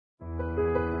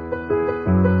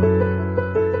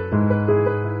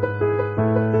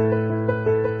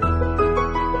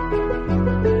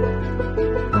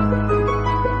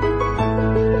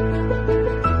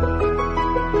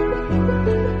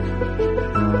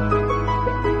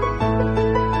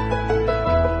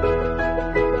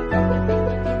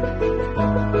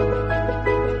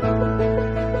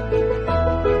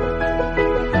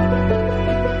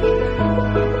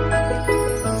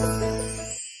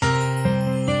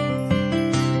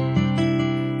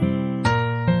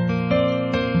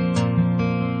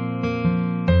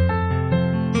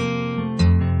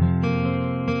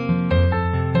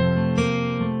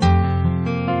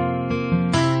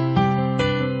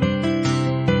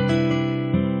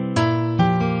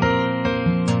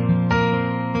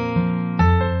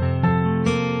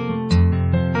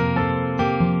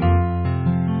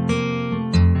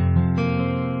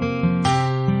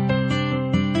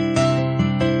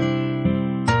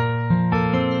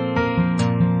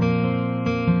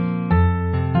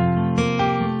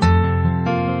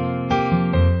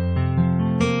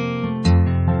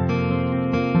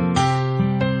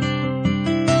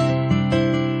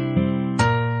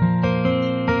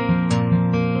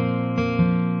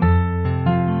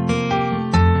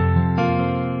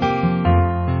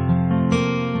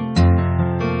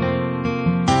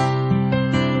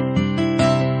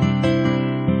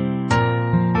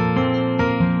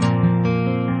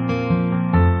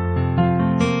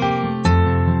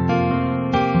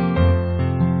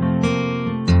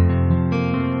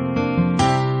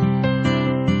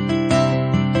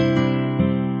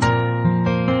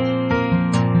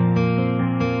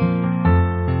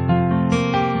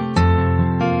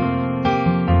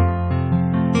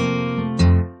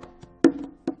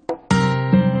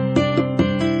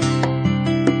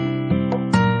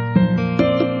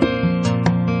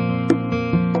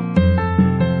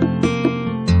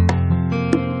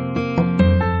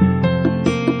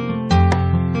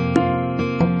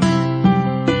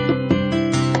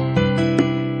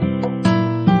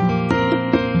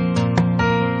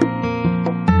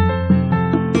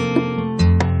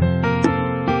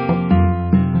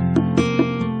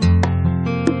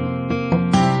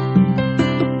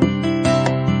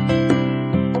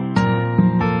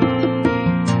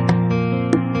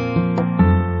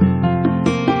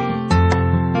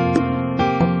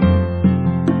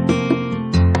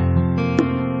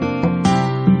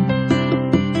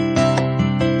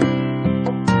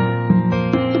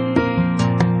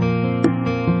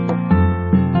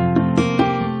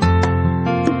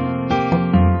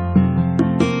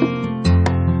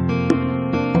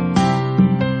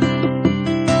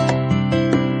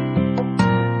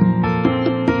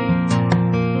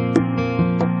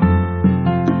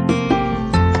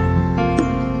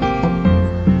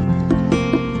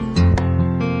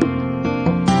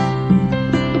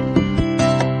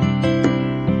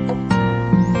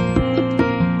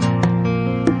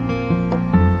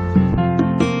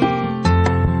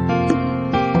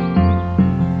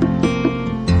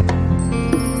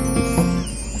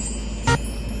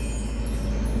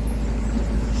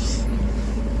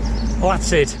Well,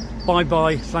 that's it.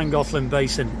 Bye-bye Llangollen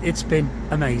Basin. It's been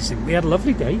amazing. We had a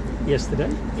lovely day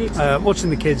yesterday,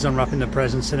 watching the kids unwrapping the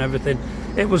presents and everything.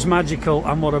 It was magical,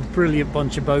 and what a brilliant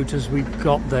bunch of boaters we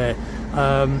got there.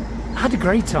 Had a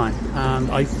great time,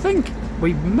 and I think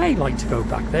we may like to go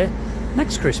back there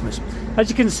next Christmas. As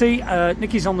you can see,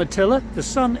 Nikki's on the tiller. The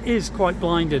sun is quite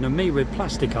blinding, and me with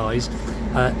plastic eyes,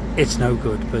 it's no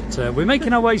good, but we're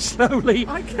making our way slowly.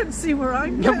 I can see where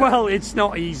I'm going. Well, it's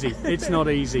not easy. It's not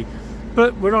easy.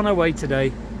 But we're on our way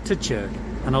today to Chirk,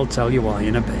 and I'll tell you why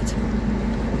in a bit.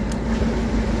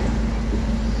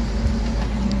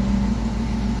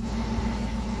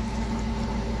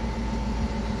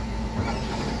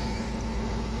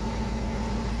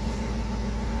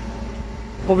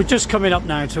 Well, we're just coming up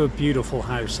now to a beautiful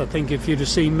house. I think if you'd have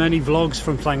seen many vlogs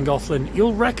from Llangollen,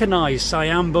 you'll recognise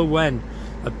Sciamber Wen,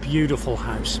 a beautiful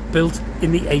house built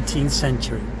in the 18th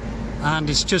century.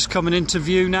 And it's just coming into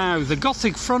view now. The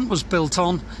Gothic front was built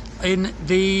on in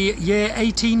the year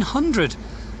 1800,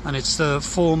 and it's the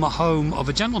former home of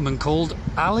a gentleman called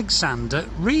Alexander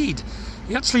Reed.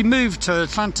 He actually moved to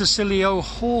Llantysilio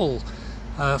Hall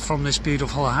from this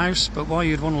beautiful house, but why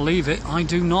you'd want to leave it, I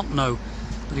do not know.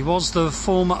 But he was the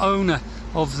former owner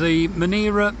of the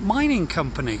Madeira Mining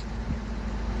Company.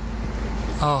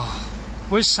 Oh,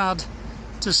 we're sad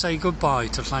to say goodbye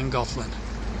to Llangollen.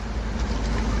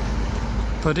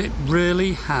 But it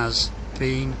really has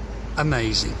been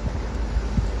amazing.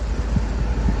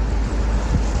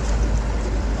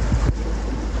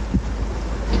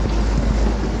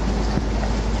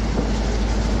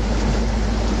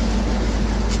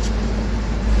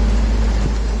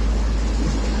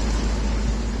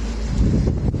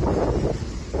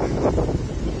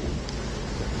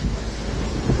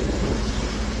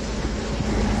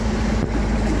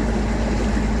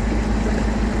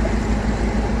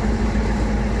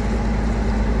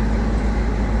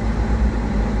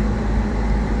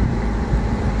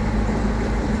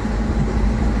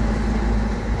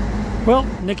 Well,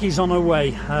 Nikki's on her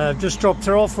way. I've just dropped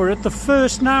her off. We're at the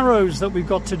first Narrows that we've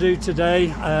got to do today.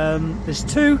 There's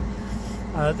two.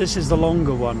 This is the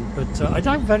longer one, but I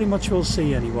doubt very much we'll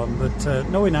see anyone. But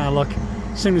knowing our luck,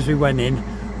 as soon as we went in,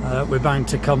 we're bound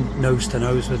to come nose to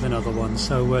nose with another one.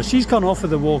 So she's gone off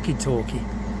with a walkie-talkie.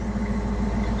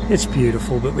 It's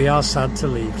beautiful, but we are sad to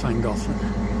leave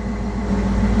Llangollen.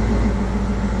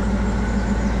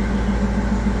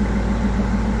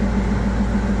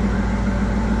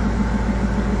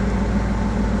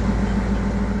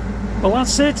 Well,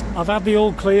 that's it. I've had the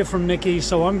all clear from Nikki,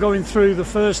 so I'm going through the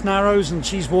first Narrows and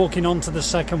she's walking on to the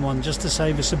second one just to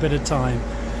save us a bit of time.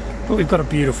 But we've got a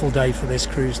beautiful day for this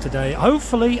cruise today.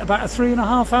 Hopefully about a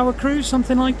 3.5 hour cruise,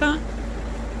 something like that.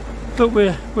 But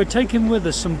we're taking with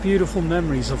us some beautiful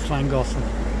memories of Llangollen.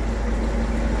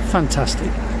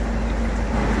 Fantastic.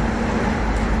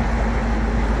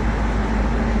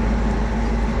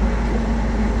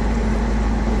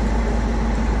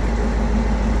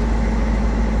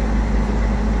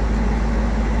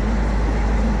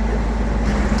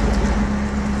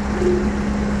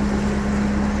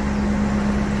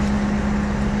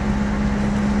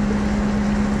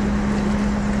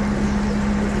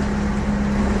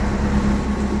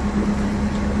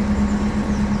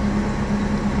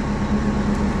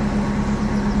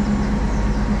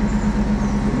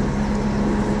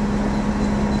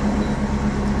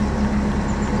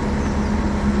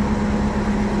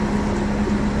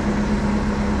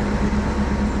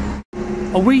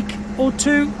 A week or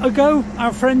two ago,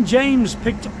 our friend James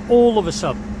picked all of us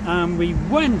up and we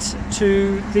went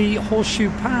to the Horseshoe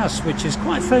Pass, which is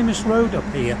quite a famous road up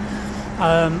here.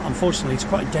 Unfortunately, it's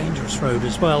quite a dangerous road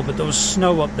as well, but there was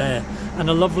snow up there and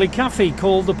a lovely cafe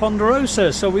called the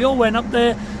Ponderosa. So we all went up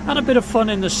there, had a bit of fun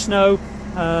in the snow,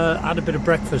 had a bit of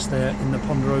breakfast there in the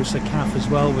Ponderosa Cafe as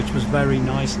well, which was very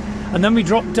nice. And then we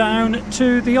dropped down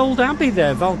to the old abbey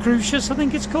there, Valcrucius, I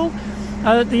think it's called.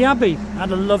 The Abbey,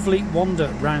 had a lovely wander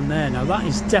round there. Now that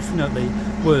is definitely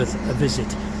worth a visit.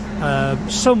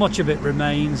 So much of it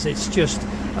remains. It's just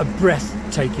a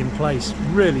breathtaking place.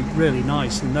 Really, really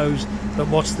nice. And those that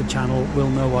watch the channel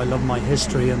will know I love my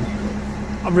history, and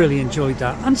I really enjoyed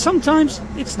that. And sometimes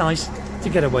it's nice to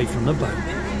get away from the boat.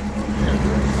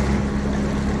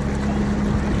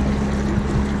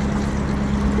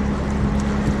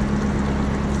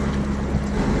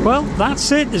 Well,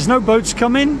 that's it. There's no boats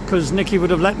coming because Nikki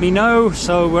would have let me know.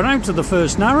 So we're out of the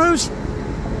first Narrows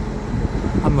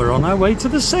and we're on our way to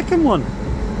the second one.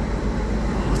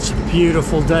 Oh, it's a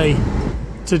beautiful day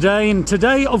today, and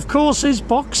today of course is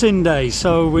Boxing Day,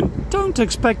 so we don't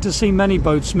expect to see many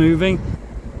boats moving.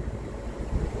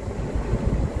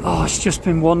 Oh, it's just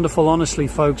been wonderful, honestly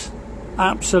folks,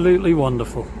 absolutely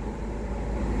wonderful.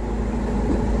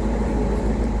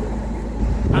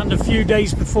 And a few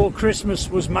days before Christmas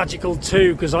was magical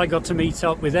too, because I got to meet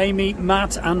up with Amy,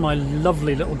 Matt and my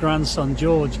lovely little grandson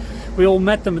George. We all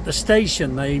met them at the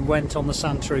station. They went on the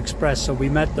Santa Express, so we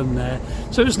met them there.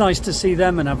 So it was nice to see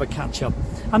them and have a catch up.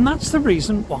 And that's the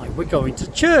reason why we're going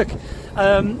to Chirk.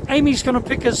 Amy's going to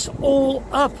pick us all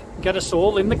up, get us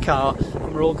all in the car,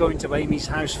 and we're all going to Amy's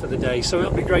house for the day. So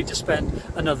it'll be great to spend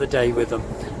another day with them,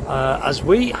 as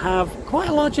we have quite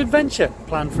a large adventure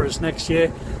planned for us next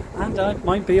year. And it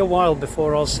might be a while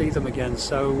before I'll see them again.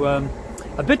 So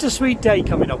a bittersweet day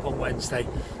coming up on Wednesday,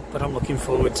 but I'm looking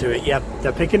forward to it. Yep,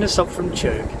 they're picking us up from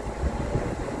Chirk.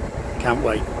 Can't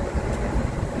wait.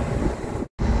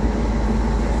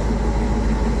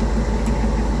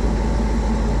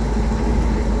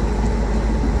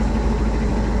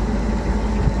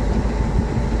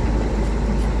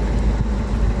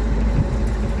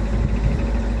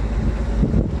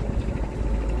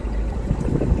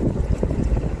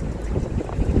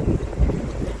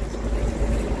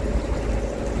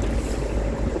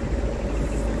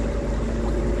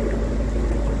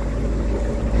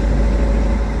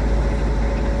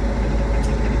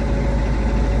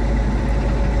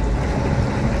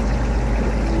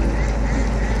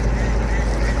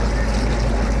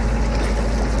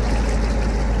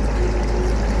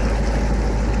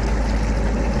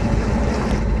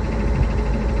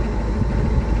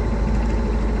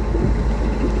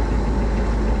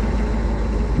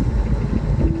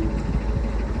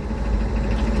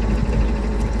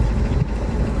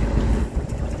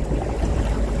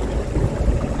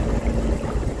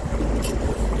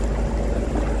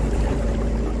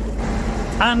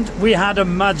 And we had a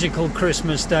magical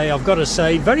Christmas day, I've got to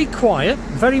say. Very quiet,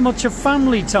 very much a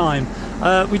family time.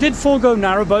 We did forego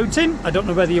narrowboating. I don't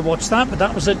know whether you watched that, but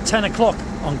that was at 10 o'clock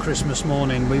on Christmas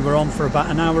morning. We were on for about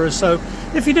an hour or so.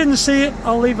 If you didn't see it,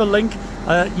 I'll leave a link.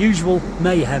 Usual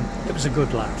mayhem. It was a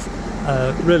good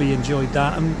laugh. Really enjoyed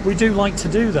that, and we do like to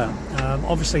do that.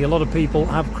 Obviously, a lot of people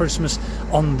have Christmas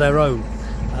on their own,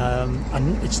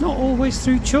 and it's not always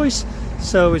through choice.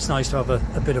 So it's nice to have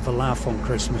a bit of a laugh on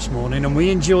Christmas morning, and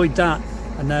we enjoyed that.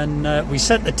 And then we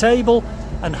set the table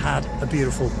and had a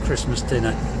beautiful Christmas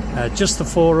dinner. Just the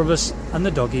four of us and the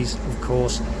doggies, of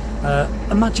course.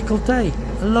 A magical day,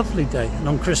 a lovely day. And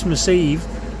on Christmas Eve,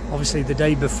 obviously the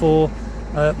day before,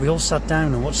 we all sat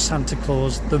down and watched Santa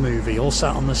Claus the movie, all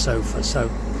sat on the sofa.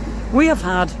 So we have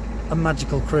had a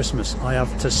magical Christmas. I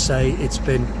have to say it's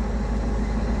been,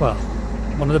 well,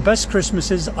 one of the best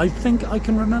Christmases I think I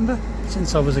can remember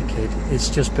since I was a kid. It's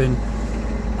just been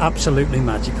absolutely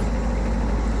magical.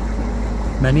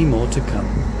 Many more to come.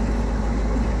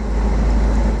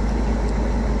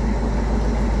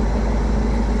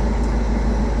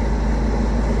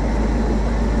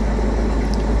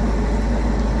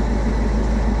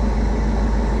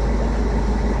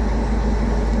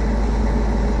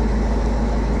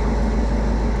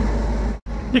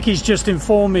 Nicky's just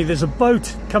informed me there's a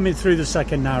boat coming through the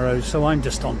second Narrows, so I'm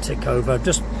just on tick over. I've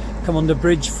just come on the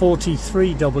bridge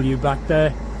 43W back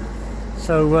there,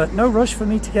 so no rush for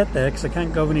me to get there because I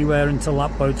can't go anywhere until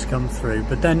that boat's come through.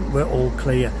 But then we're all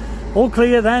clear. All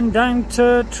clear then down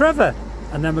to Trevor,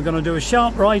 and then we're going to do a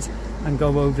sharp right and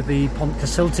go over the Pont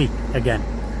Casilti again.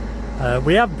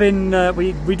 We have been,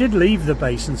 we did leave the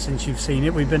basin since you've seen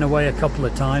it. We've been away a couple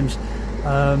of times.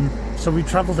 So we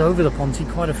travelled over the Ponty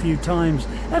quite a few times.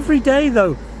 Every day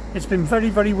though, it's been very,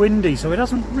 very windy, so it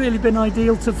hasn't really been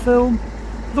ideal to film.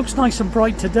 It looks nice and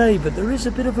bright today, but there is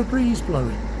a bit of a breeze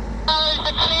blowing. Narrows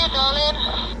are clear,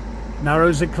 darling.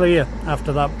 Narrows are clear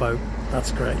after that boat.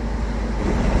 That's great.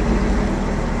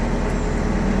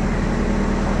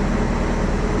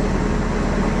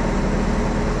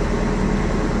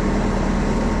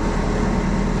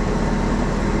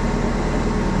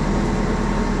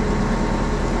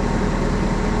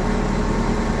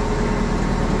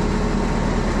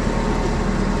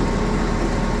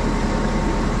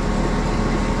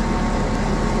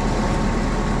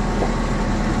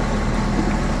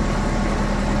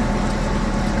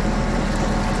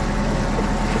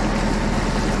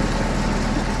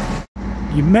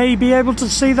 You may be able to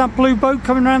see that blue boat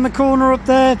coming around the corner up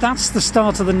there. That's the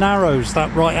start of the Narrows,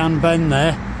 that right hand bend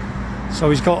there. So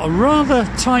he's got a rather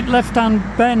tight left hand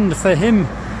bend for him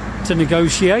to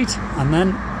negotiate, and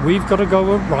then we've got to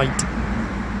go a right.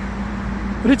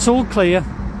 But it's all clear.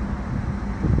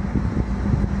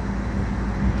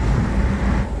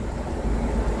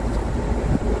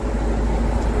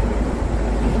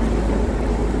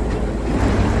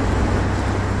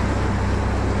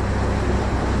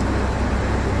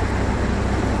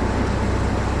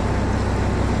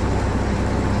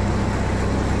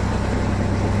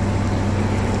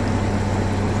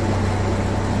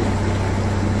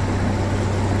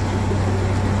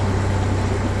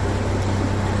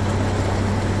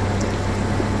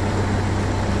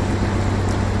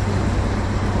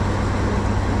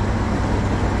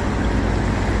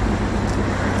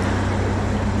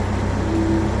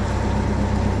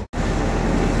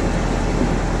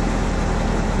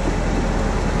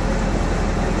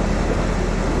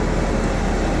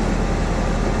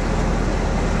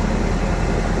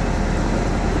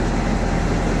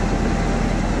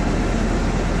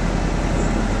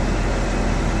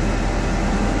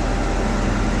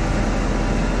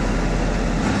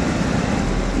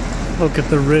 Look at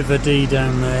the River Dee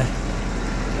down there.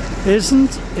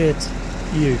 Isn't it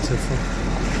beautiful?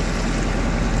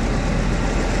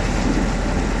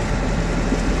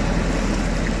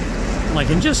 And I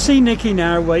can just see Nikki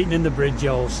now waiting in the bridge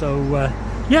hole, so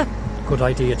yeah, good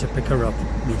idea to pick her up,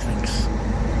 methinks.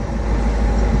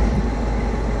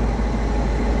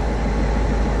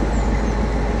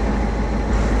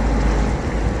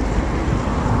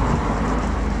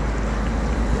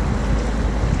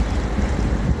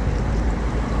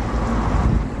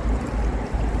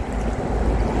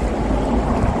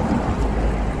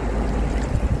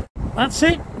 That's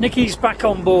it, Nikki's back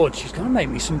on board. She's going to make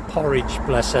me some porridge,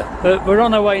 bless her. But we're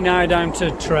on our way now down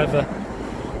to Trevor.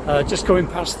 Just going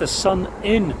past the Sun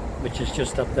Inn, which is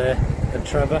just up there at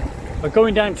Trevor. We're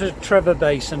going down to Trevor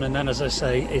Basin, and then, as I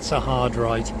say, it's a hard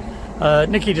ride.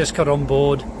 Nikki just got on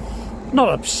board. Not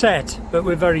upset, but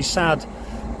we're very sad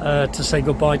to say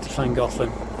goodbye to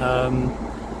Llangollen.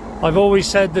 I've always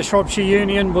said the Shropshire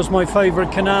Union was my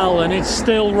favourite canal, and it's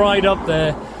still right up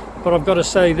there. But I've got to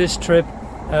say, this trip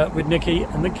with Nikki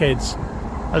and the kids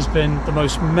has been the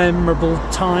most memorable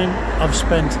time I've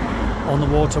spent on the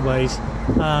waterways,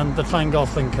 and the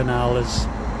Llangollen Canal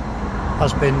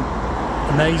has been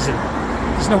amazing.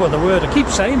 There's no other word. I keep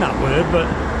saying that word, but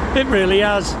it really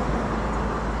has.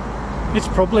 It's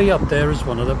probably up there as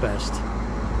one of the best.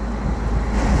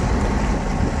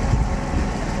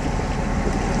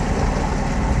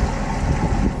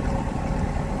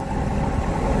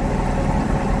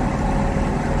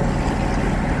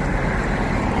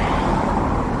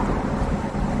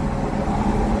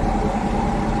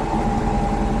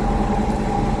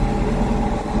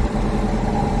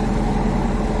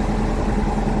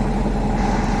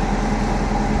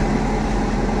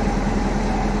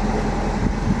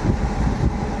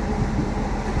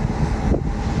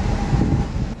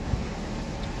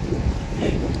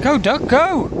 Go, duck,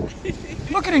 go!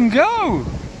 Look at him go!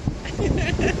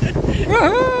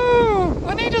 Woohoo!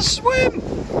 I need a swim!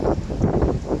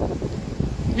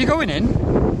 You going in?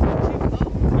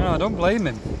 No, I don't blame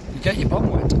him. You get your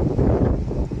bum wet.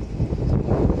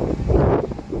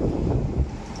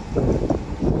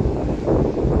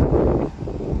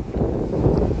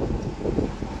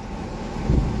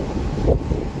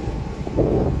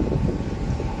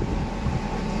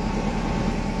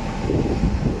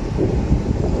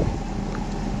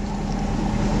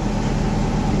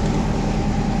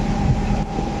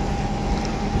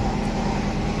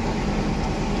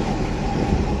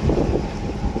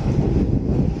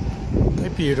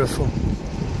 Beautiful.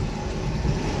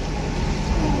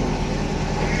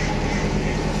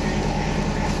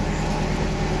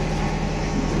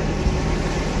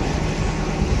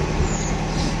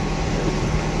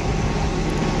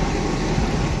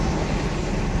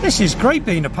 This is great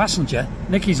being a passenger.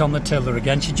 Nikki's on the tiller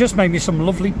again. She just made me some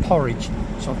lovely porridge,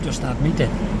 so I've just had me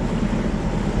dinner.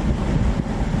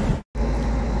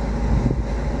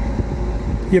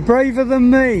 You're braver than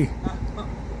me.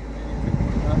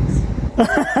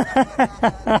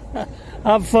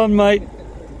 Have fun, mate.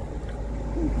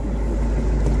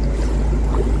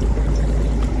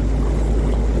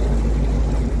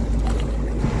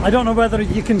 I don't know whether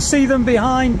you can see them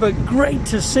behind, but great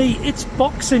to see. It's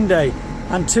Boxing Day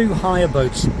and 2 hire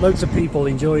boats. Loads of people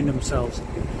enjoying themselves.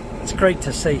 It's great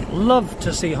to see. Love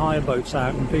to see hire boats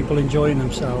out and people enjoying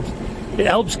themselves. It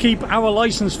helps keep our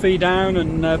licence fee down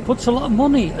and puts a lot of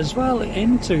money as well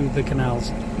into the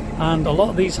canals. And a lot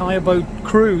of these hire boat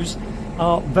crews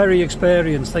are very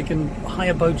experienced. They can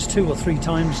hire boats 2 or 3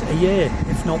 times a year,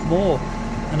 if not more.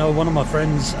 I know one of my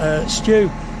friends, Stu,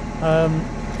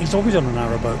 he's always on a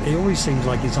narrowboat. He always seems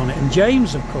like he's on it. And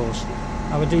James, of course,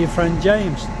 our dear friend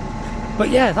James. But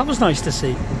yeah, that was nice to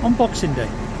see on Boxing Day.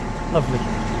 Lovely.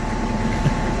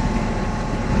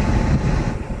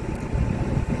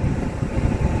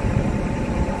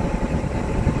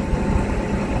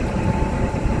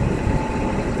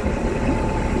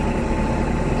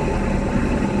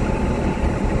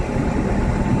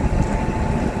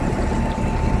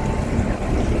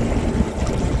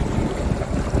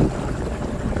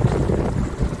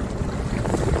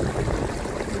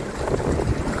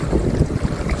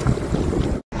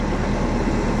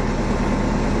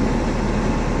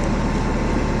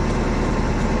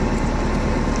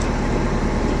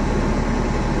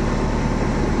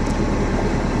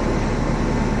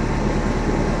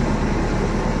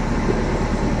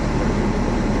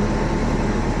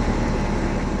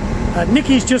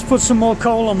 Nikki's just put some more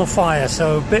coal on the fire,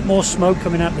 so a bit more smoke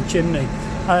coming out the chimney.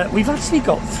 We've actually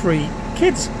got 3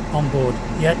 kids on board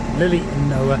yet, Lily and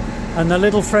Noah, and their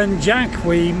little friend Jack.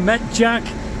 We met Jack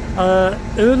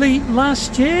early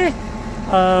last year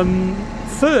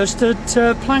first at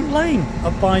Plank Lane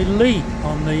up by Lee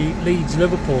on the Leeds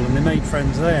Liverpool, and they made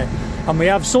friends there. And we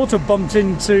have sort of bumped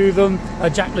into them.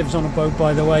 Jack lives on a boat,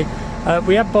 by the way.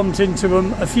 We have bumped into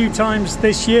them a few times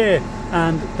this year,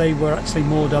 and they were actually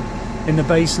moored up in the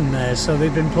basin there, so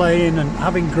they've been playing and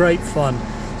having great fun.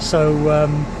 So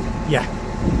yeah,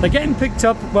 they're getting picked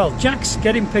up. Well, Jack's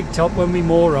getting picked up when we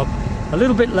moor up a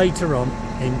little bit later on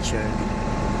in Chirk.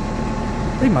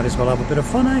 They might as well have a bit of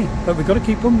fun, eh? But we've got to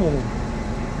keep them warm.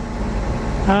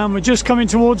 And we're just coming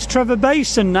towards Trevor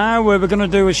Basin now, where we're going to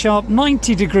do a sharp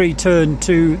 90-degree turn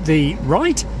to the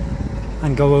right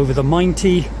and go over the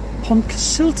mighty Pont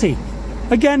Casilty.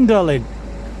 Again, darling.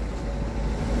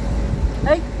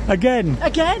 Hey? Again.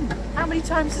 Again? How many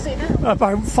times is it now?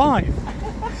 About 5.